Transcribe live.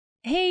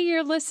Hey,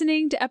 you're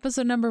listening to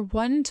episode number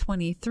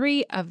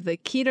 123 of the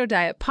Keto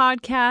Diet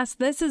Podcast.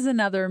 This is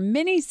another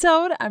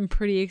mini-sode. I'm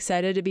pretty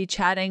excited to be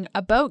chatting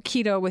about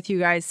keto with you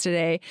guys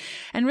today.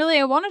 And really,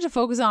 I wanted to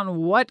focus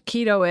on what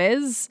keto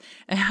is.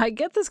 I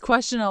get this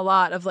question a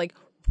lot of like,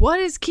 what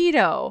is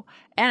keto?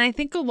 And I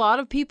think a lot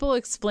of people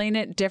explain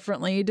it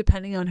differently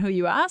depending on who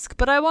you ask,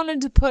 but I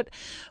wanted to put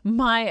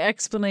my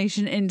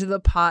explanation into the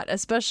pot,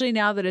 especially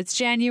now that it's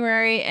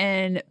January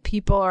and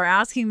people are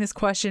asking this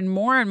question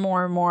more and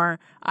more and more.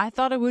 I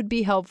thought it would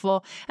be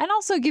helpful and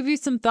also give you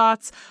some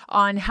thoughts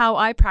on how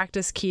I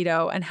practice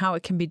keto and how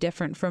it can be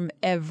different from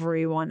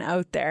everyone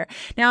out there.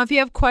 Now, if you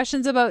have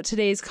questions about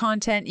today's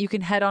content, you can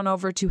head on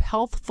over to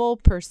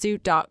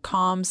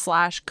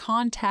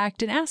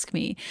healthfulpursuit.com/contact and ask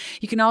me.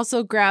 You can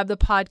also grab the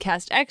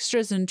podcast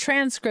extras and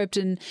transcript,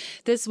 and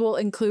this will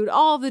include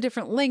all the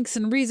different links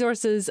and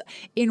resources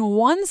in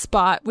one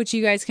spot, which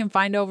you guys can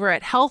find over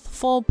at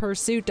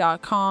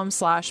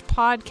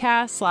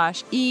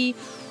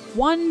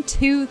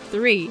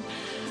healthfulpursuit.com/podcast/E123.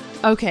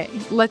 Okay,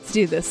 let's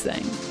do this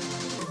thing.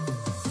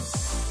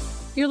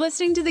 You're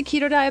listening to the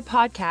Keto Diet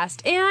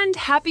Podcast and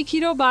Happy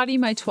Keto Body,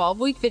 my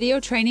 12-week video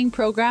training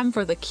program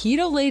for the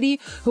keto lady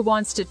who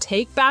wants to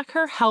take back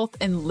her health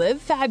and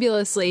live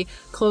fabulously,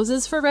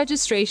 closes for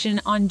registration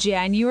on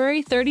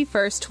January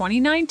 31st,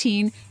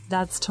 2019.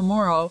 That's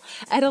tomorrow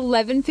at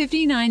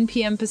 11:59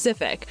 p.m.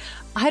 Pacific.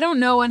 I don't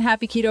know when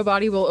Happy Keto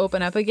Body will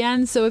open up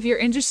again, so if you're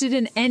interested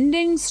in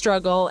ending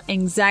struggle,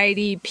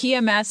 anxiety,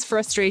 PMS,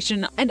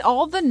 frustration, and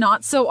all the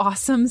not so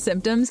awesome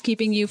symptoms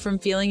keeping you from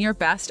feeling your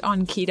best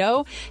on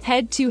keto,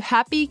 head to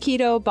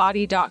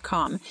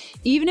happyketobody.com.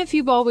 Even if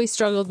you've always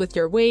struggled with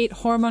your weight,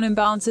 hormone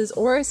imbalances,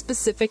 or a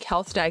specific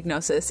health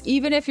diagnosis,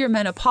 even if you're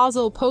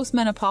menopausal,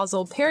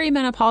 postmenopausal,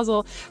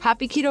 perimenopausal,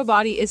 Happy Keto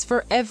Body is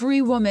for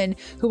every woman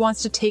who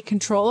wants to take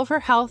control of her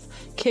health,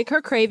 kick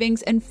her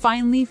cravings, and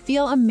finally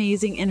feel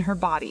amazing in her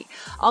body.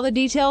 All the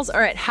details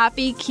are at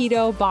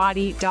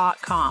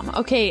happyketobody.com.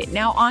 Okay,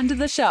 now on to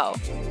the show.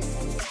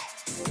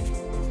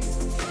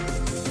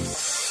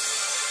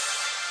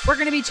 We're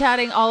going to be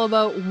chatting all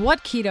about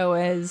what keto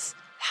is,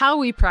 how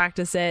we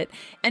practice it,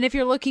 and if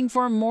you're looking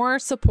for more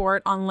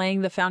support on laying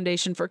the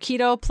foundation for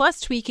keto, plus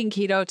tweaking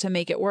keto to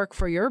make it work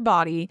for your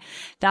body,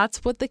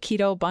 that's what the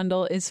keto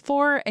bundle is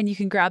for, and you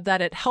can grab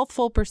that at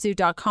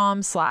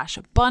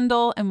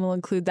healthfulpursuit.com/bundle, and we'll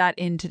include that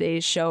in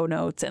today's show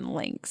notes and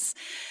links.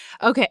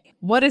 Okay,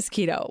 what is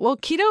keto? Well,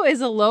 keto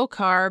is a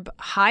low-carb,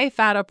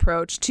 high-fat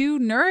approach to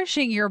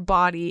nourishing your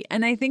body,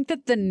 and I think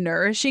that the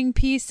nourishing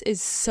piece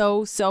is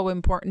so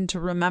important to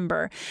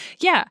remember.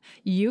 Yeah,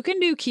 you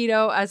can do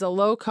keto as a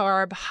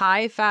low-carb,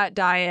 high-fat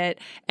diet,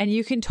 and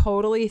you can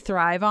totally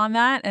thrive on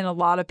that, and a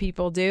lot of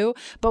people do,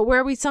 but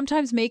where we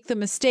sometimes make the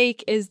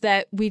mistake is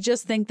that we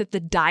just think that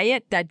the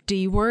diet, that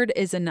D word,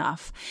 is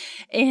enough.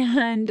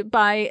 And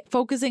by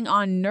focusing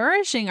on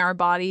nourishing our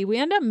body, we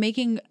end up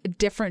making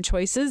different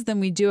choices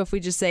than we do if we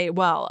just say,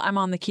 well, I'm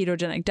on the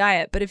ketogenic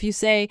diet. But if you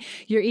say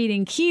you're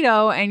eating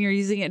keto and you're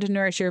using it to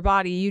nourish your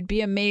body, you'd be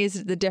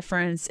amazed at the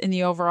difference in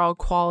the overall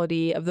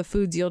quality of the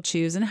foods you'll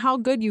choose and how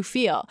good you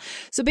feel.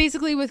 So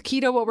basically with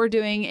keto, what we're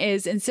doing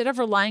is instead of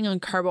relying on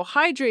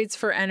carbohydrates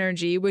for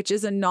energy, which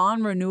is a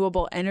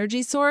non-renewable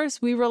energy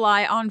source, we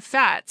rely on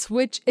fats,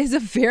 which is a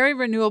very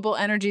renewable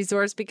energy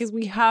source because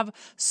we have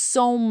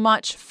so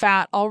much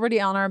fat already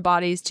on our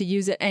bodies to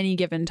use at any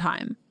given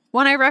time.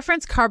 When I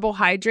reference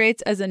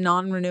carbohydrates as a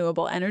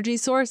non-renewable energy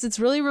source, it's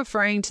really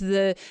referring to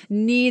the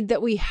need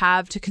that we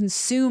have to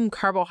consume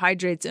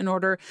carbohydrates in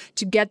order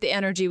to get the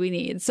energy we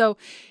need. So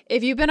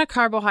if you've been a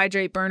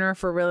carbohydrate burner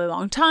for a really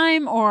long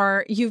time,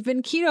 or you've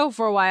been keto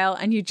for a while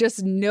and you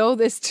just know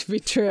this to be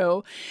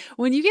true,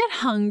 when you get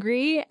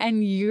hungry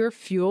and you're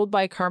fueled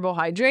by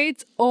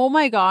carbohydrates, oh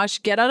my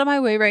gosh, get out of my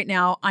way right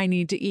now, I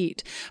need to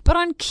eat. But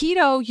on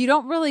keto, you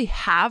don't really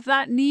have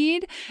that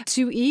need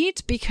to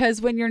eat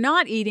because when you're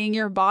not eating,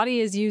 your body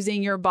is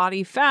using your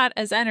body fat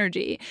as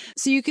energy.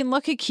 So you can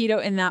look at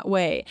keto in that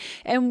way.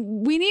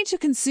 And we need to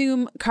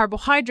consume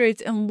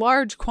carbohydrates in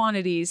large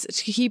quantities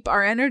to keep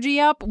our energy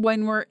up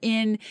when we're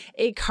in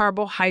a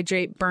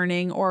carbohydrate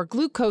burning or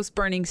glucose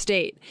burning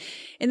state.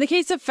 In the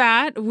case of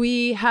fat,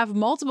 we have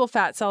multiple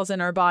fat cells in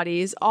our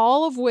bodies,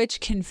 all of which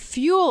can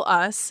fuel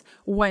us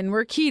when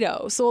we're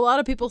keto. So a lot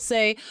of people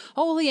say,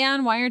 oh,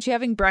 Leanne, why aren't you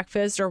having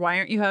breakfast or why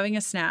aren't you having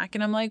a snack?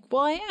 And I'm like,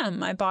 well, I am.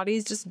 My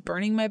body's just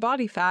burning my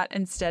body fat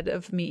instead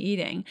of me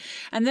eating.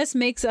 And this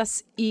makes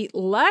us eat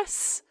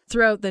less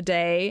throughout the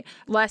day,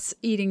 less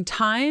eating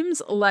times,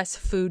 less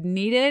food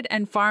needed,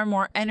 and far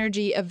more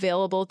energy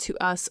available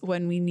to us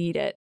when we need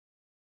it.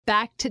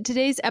 Back to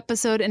today's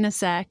episode in a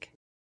sec.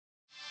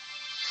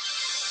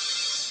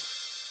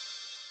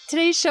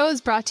 Today's show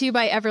is brought to you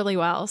by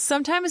Everlywell.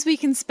 Sometimes we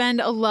can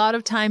spend a lot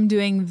of time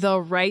doing the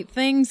right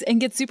things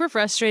and get super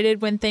frustrated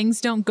when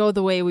things don't go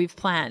the way we've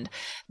planned.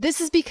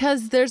 This is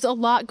because there's a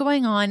lot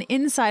going on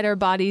inside our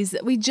bodies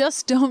that we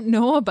just don't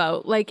know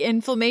about, like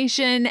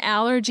inflammation,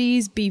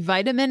 allergies, B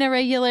vitamin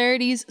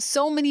irregularities,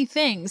 so many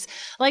things.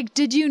 Like,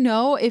 did you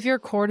know if your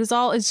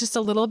cortisol is just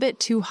a little bit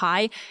too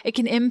high, it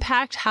can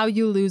impact how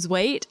you lose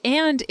weight?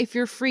 And if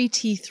your free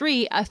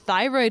T3, a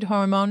thyroid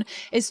hormone,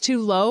 is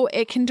too low,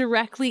 it can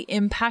directly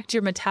impact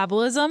your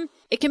metabolism.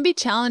 It can be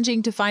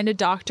challenging to find a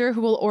doctor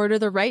who will order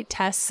the right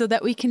tests so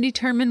that we can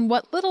determine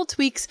what little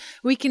tweaks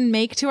we can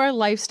make to our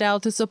lifestyle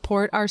to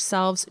support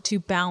ourselves to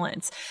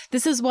balance.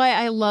 This is why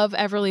I love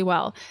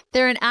Everlywell.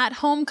 They're an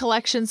at-home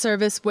collection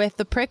service with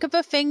the prick of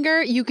a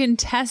finger. You can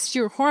test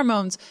your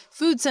hormones,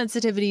 food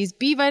sensitivities,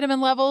 B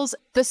vitamin levels,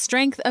 the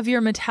strength of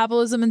your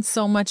metabolism, and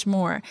so much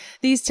more.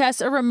 These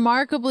tests are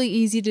remarkably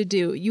easy to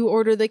do. You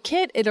order the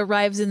kit, it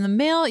arrives in the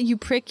mail, you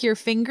prick your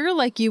finger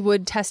like you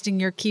would testing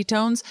your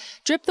ketones,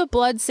 drip the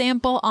blood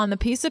sample on the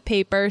piece of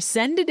paper,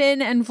 send it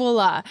in, and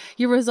voila,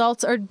 your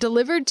results are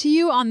delivered to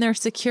you on their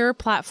secure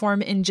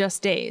platform in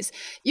just days.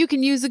 You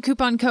can use the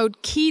coupon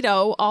code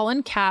KETO, all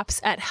in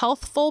caps, at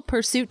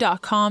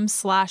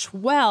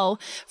healthfulpursuit.com/well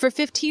for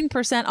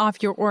 15%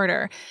 off your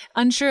order.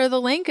 Unsure of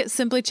the link?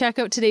 Simply check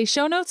out today's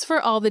show notes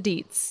for all the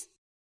deets.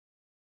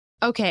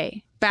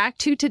 Okay, back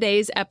to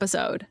today's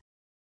episode.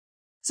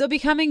 So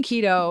becoming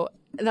keto,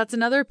 that's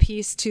another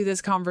piece to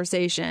this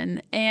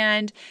conversation.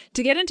 And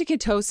to get into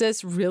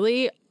ketosis,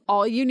 really,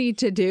 all you need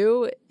to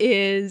do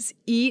is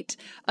eat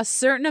a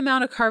certain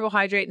amount of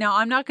carbohydrate. Now,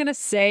 I'm not going to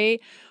say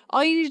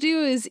all you need to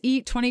do is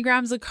eat 20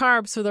 grams of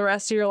carbs for the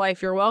rest of your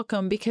life. You're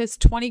welcome, because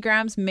 20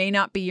 grams may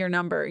not be your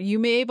number. You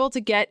may be able to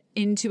get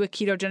into a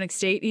ketogenic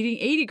state eating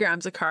 80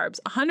 grams of carbs,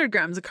 100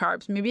 grams of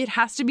carbs. Maybe it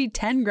has to be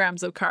 10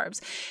 grams of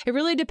carbs. It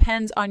really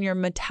depends on your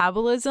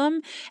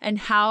metabolism and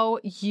how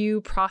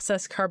you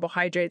process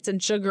carbohydrates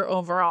and sugar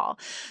overall.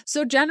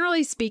 So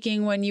generally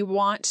speaking, when you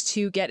want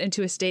to get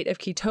into a state of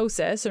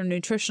ketosis or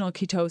nutritional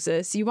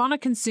ketosis, you want to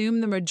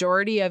consume the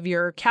majority of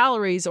your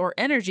calories or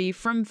energy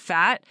from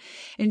fat,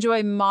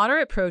 enjoy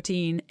moderate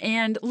protein,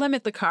 and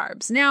limit the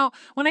carbs. Now,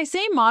 when I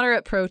say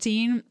moderate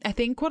protein, I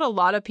think what a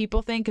lot of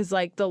people think is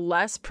like the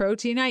less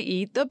protein I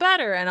eat, the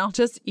better, and I'll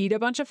just eat a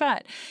bunch of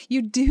fat.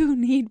 You do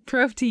need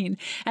protein.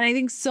 And I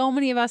think so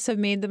many of us have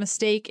made the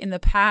mistake in the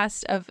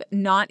past of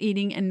not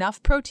eating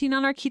enough protein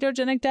on our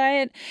ketogenic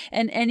diet.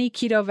 And any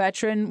keto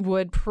veteran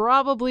would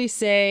probably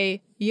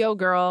say, yo,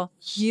 girl,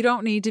 you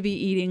don't need to be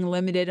eating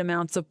limited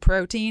amounts of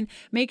protein.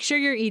 Make sure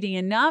you're eating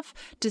enough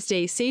to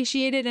stay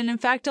satiated. And in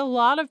fact, a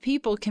lot of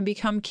people can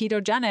become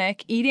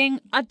ketogenic eating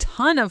a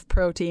ton of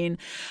protein.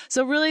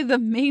 So really the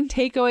main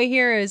takeaway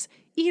here is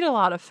eat a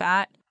lot of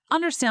fat,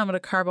 understand what a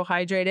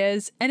carbohydrate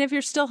is, and if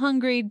you're still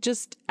hungry,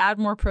 just add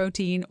more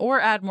protein or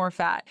add more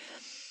fat.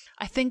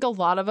 I think a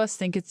lot of us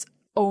think it's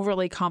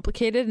overly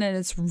complicated, and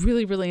it's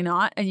really, really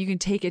not. And you can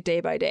take it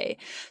day by day.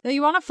 Now,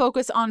 you want to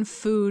focus on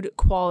food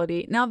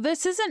quality. Now,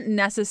 this isn't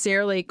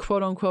necessarily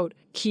quote unquote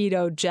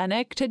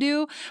ketogenic to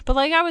do, but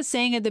like I was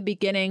saying at the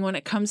beginning, when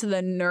it comes to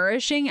the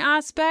nourishing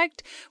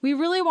aspect, we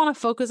really want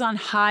to focus on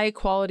high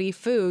quality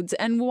foods.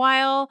 And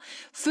while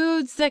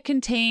foods that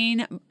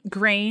contain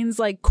grains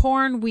like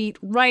corn, wheat,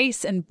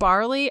 rice, and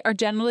barley are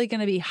generally going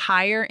to be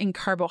higher in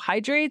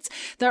carbohydrates,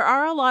 there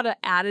are a lot of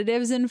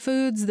additives in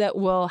foods that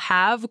will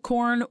have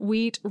corn,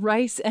 wheat,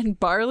 rice, and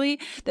barley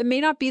that may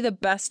not be the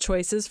best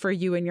choices for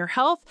you and your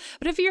health.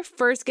 But if you're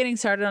first getting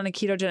started on a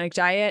ketogenic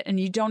diet and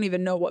you don't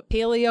even know what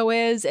paleo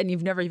is and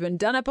you've never even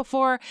done it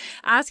before,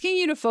 asking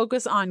you to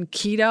focus on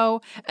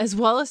keto, as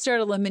well as start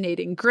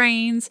eliminating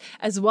grains,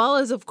 as well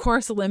as, of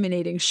course,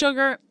 eliminating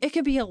sugar, it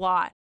could be a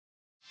lot.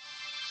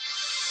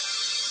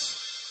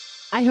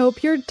 I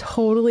hope you're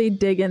totally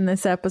digging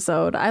this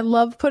episode. I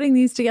love putting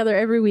these together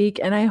every week,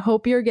 and I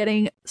hope you're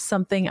getting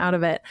something out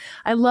of it.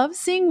 I love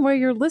seeing where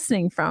you're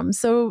listening from.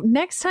 So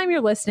next time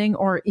you're listening,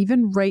 or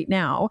even right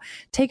now,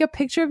 take a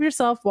picture of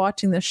yourself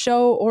watching the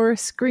show or a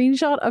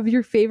screenshot of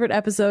your favorite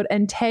episode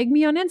and tag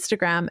me on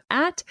Instagram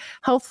at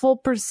Healthful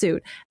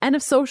Pursuit. And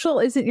if social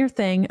isn't your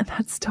thing,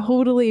 that's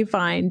totally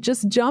fine.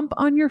 Just jump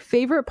on your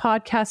favorite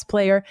podcast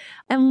player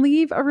and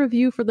leave a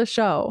review for the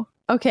show.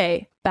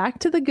 Okay, back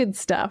to the good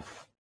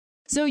stuff.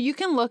 So you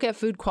can look at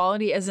food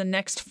quality as the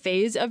next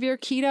phase of your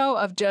keto,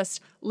 of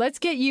just, let's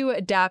get you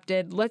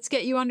adapted. Let's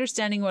get you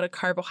understanding what a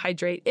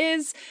carbohydrate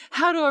is,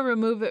 how to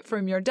remove it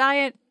from your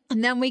diet.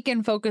 And then we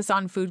can focus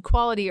on food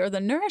quality, or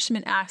the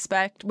nourishment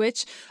aspect,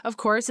 which of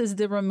course is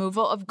the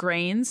removal of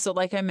grains. So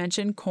like I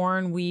mentioned,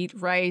 corn, wheat,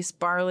 rice,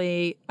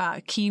 barley,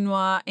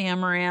 quinoa,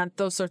 amaranth,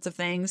 those sorts of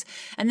things.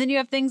 And then you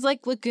have things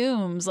like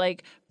legumes,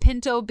 like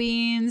pinto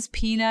beans,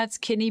 peanuts,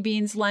 kidney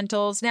beans,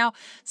 lentils. Now,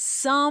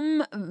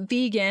 some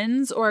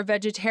vegans or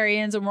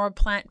vegetarians or more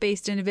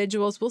plant-based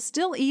individuals will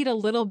still eat a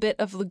little bit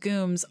of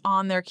legumes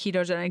on their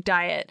ketogenic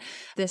diet.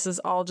 This is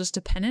all just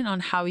dependent on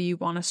how you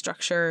want to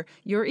structure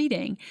your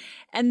eating.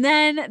 And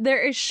then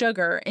there is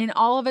sugar in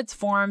all of its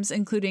forms,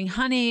 including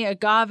honey,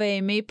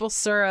 agave, maple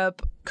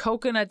syrup,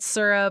 coconut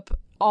syrup,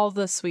 all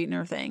the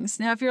sweetener things.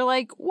 Now, if you're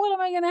like, what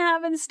am I going to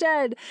have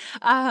instead?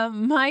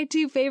 My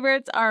two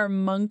favorites are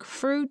monk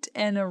fruit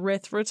and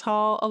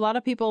erythritol. A lot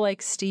of people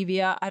like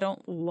stevia. I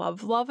don't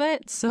love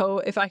it. So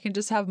if I can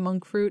just have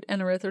monk fruit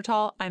and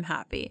erythritol, I'm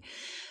happy.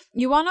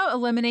 You want to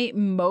eliminate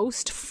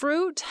most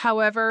fruit.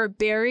 However,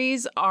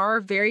 berries are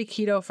very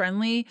keto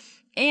friendly.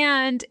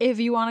 And if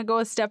you want to go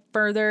a step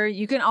further,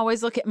 you can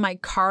always look at my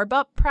carb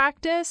up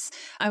practice.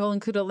 I will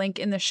include a link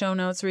in the show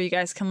notes where you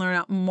guys can learn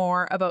out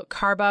more about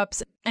carb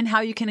ups and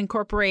how you can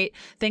incorporate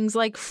things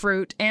like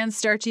fruit and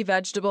starchy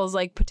vegetables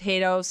like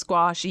potatoes,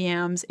 squash,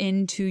 yams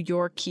into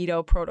your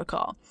keto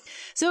protocol.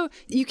 So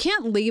you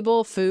can't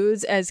label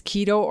foods as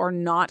keto or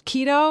not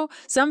keto.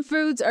 Some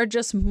foods are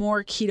just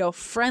more keto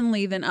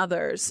friendly than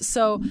others.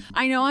 So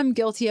I know I'm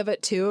guilty of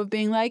it too, of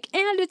being like,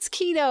 and it's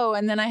keto.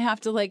 And then I have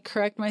to like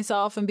correct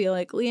myself and be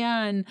like,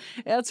 Leanne,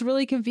 that's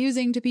really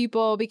confusing to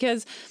people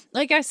because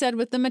like I said,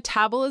 with the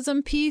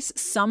metabolism piece,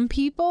 some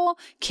people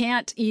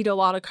can't eat a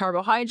lot of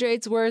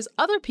carbohydrates, whereas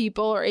other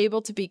people are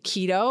able to be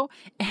keto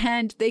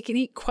and they can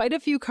eat quite a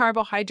few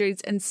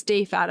carbohydrates and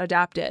stay fat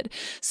adapted.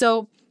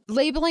 So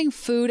labeling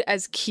food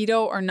as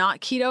keto or not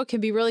keto can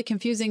be really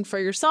confusing for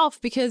yourself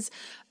because,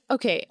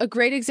 okay, a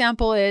great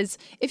example is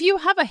if you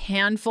have a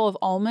handful of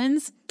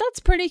almonds, that's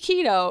pretty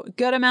keto.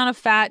 Good amount of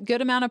fat,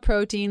 good amount of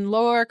protein,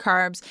 lower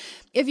carbs.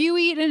 If you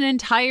eat an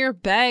entire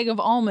bag of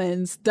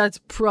almonds, that's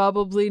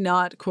probably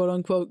not quote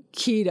unquote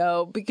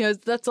keto because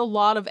that's a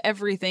lot of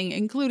everything,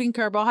 including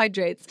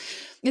carbohydrates.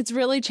 It's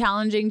really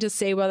challenging to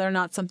say whether or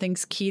not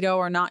something's keto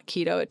or not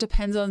keto. It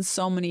depends on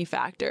so many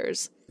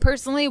factors.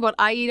 Personally, what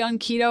I eat on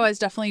keto has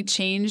definitely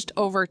changed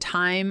over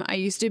time. I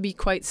used to be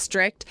quite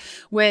strict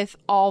with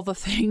all the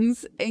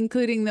things,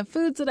 including the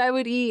foods that I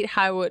would eat,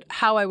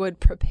 how I would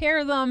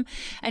prepare them.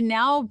 And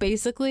now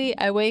basically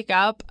I wake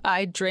up,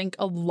 I drink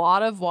a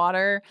lot of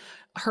water,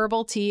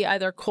 herbal tea,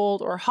 either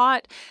cold or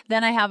hot.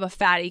 Then I have a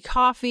fatty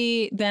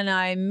coffee. Then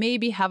I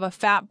maybe have a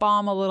fat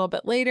bomb a little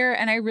bit later.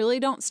 And I really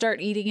don't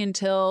start eating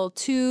until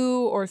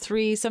 2 or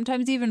 3,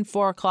 sometimes even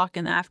 4 o'clock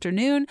in the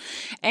afternoon.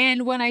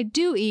 And when I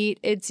do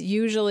eat, it's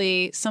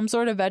usually some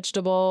sort of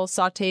vegetable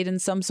sauteed in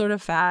some sort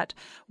of fat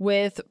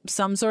with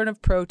some sort of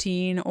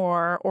protein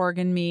or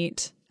organ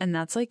meat. And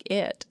that's like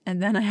it.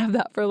 And then I have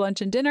that for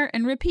lunch and dinner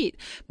and repeat.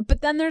 But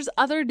then there's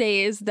other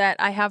days that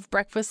I have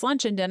breakfast,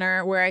 lunch, and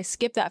dinner where I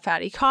skip that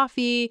fatty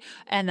coffee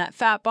and that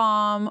fat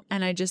bomb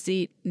and I just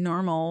eat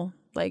normal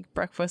like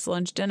breakfast,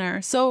 lunch,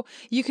 dinner. So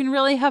you can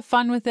really have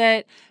fun with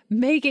it,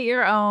 make it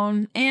your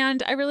own.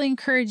 And I really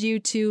encourage you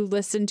to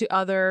listen to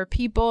other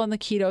people in the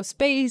keto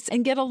space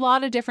and get a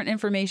lot of different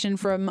information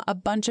from a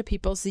bunch of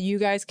people so you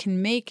guys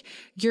can make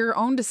your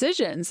own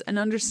decisions and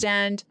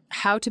understand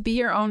how to be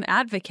your own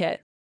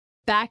advocate.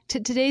 Back to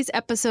today's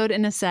episode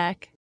in a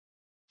sec.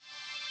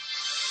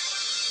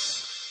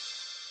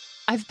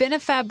 I've been a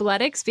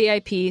Fabletics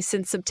VIP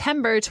since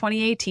September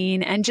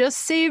 2018 and just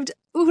saved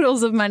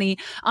oodles of money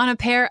on a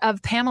pair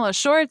of Pamela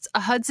shorts, a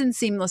Hudson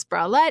seamless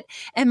bralette,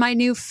 and my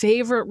new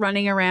favorite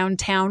running around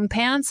town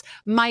pants,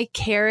 my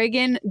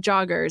Kerrigan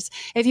joggers.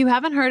 If you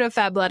haven't heard of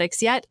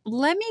Fabletics yet,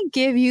 let me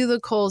give you the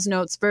Coles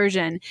Notes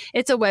version.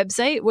 It's a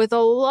website with a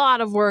lot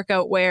of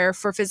workout wear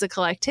for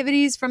physical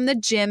activities from the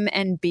gym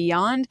and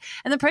beyond,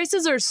 and the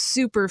prices are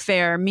super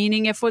fair,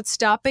 meaning if what's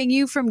stopping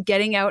you from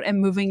getting out and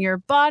moving your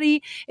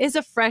body is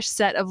a fresh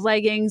set of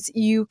leggings,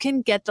 you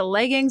can get the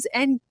leggings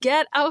and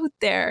get out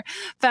there.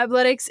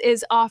 Fabletics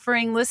is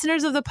offering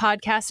listeners of the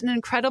podcast an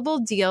incredible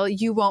deal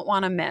you won't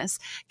want to miss.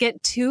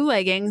 Get 2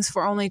 leggings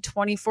for only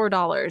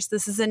 $24.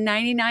 This is a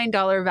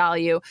 $99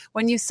 value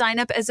when you sign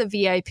up as a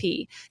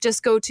VIP.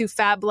 Just go to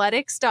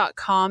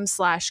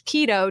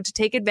fabletics.com/keto to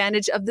take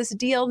advantage of this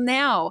deal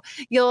now.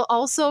 You'll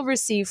also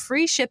receive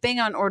free shipping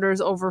on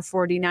orders over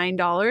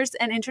 $49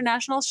 and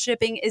international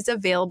shipping is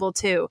available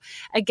too.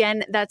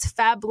 Again, that's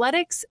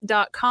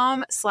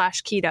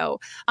fabletics.com/keto.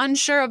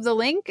 Unsure of the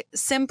link?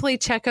 Simply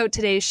check out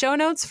today's show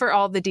notes for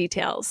all the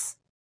details.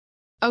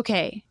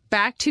 Okay,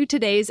 back to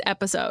today's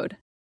episode.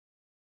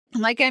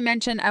 Like I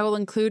mentioned, I will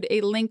include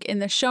a link in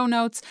the show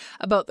notes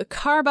about the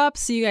carb up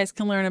so you guys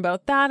can learn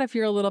about that if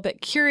you're a little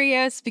bit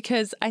curious,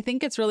 because I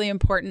think it's really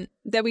important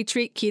that we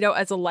treat keto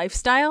as a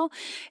lifestyle.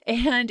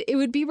 And it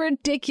would be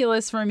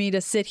ridiculous for me to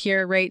sit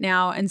here right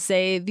now and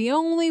say the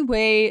only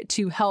way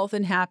to health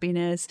and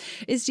happiness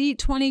is to eat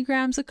 20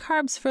 grams of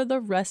carbs for the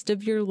rest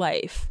of your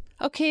life.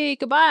 Okay,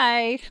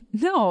 goodbye.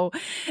 No,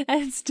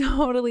 it's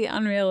totally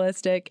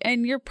unrealistic.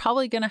 And you're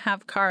probably going to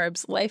have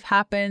carbs. Life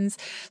happens.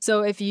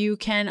 So if you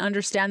can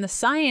understand the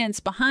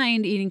science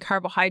behind eating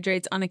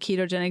carbohydrates on a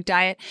ketogenic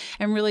diet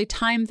and really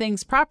time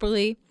things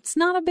properly, it's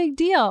not a big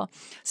deal.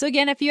 So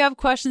again, if you have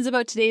questions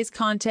about today's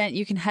content,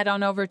 you can head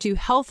on over to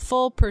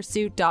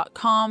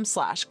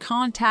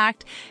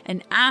healthfulpursuit.com/contact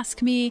and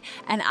ask me,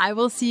 and I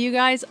will see you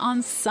guys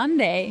on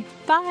Sunday.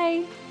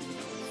 Bye.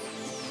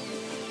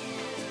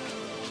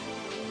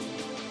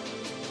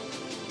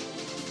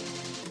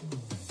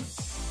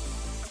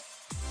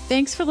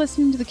 Thanks for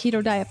listening to the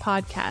Keto Diet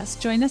Podcast.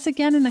 Join us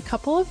again in a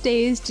couple of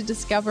days to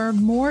discover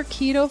more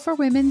keto for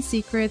women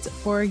secrets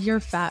for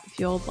your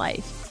fat-fueled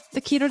life. The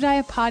Keto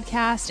Diet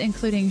Podcast,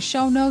 including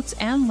show notes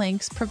and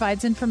links,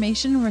 provides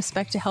information in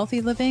respect to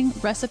healthy living,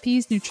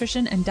 recipes,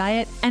 nutrition, and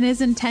diet, and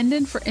is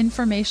intended for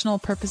informational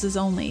purposes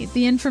only.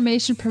 The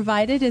information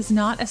provided is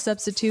not a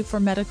substitute for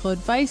medical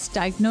advice,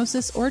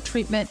 diagnosis, or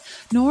treatment,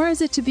 nor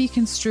is it to be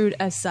construed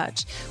as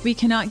such. We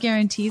cannot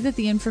guarantee that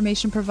the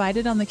information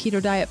provided on the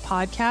Keto Diet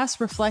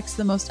Podcast reflects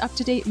the most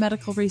up-to-date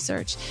medical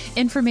research.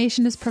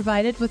 Information is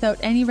provided without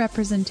any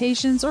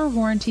representations or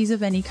warranties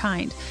of any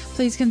kind.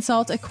 Please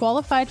consult a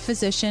qualified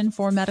physician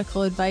for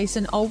medical advice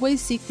and always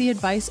seek the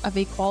advice of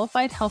a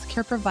qualified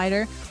healthcare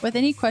provider with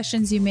any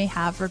questions you may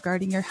have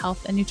regarding your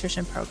health and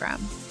nutrition program.